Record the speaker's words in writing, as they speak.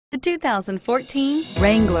The 2014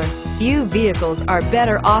 Wrangler. Few vehicles are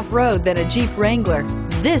better off-road than a Jeep Wrangler.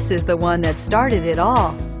 This is the one that started it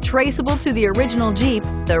all. Traceable to the original Jeep,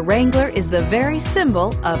 the Wrangler is the very symbol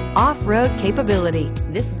of off-road capability.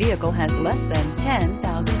 This vehicle has less than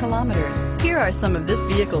 10,000 kilometers. Here are some of this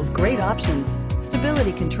vehicle's great options: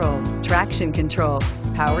 stability control, traction control,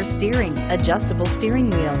 power steering, adjustable steering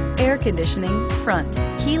wheel, air conditioning, front,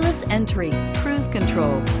 keyless entry, cruise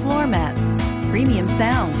control, floor mats, premium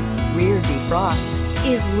sound, rear defrost.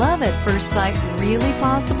 Is love at first sight really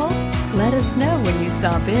possible? Let us know when you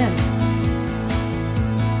stop in.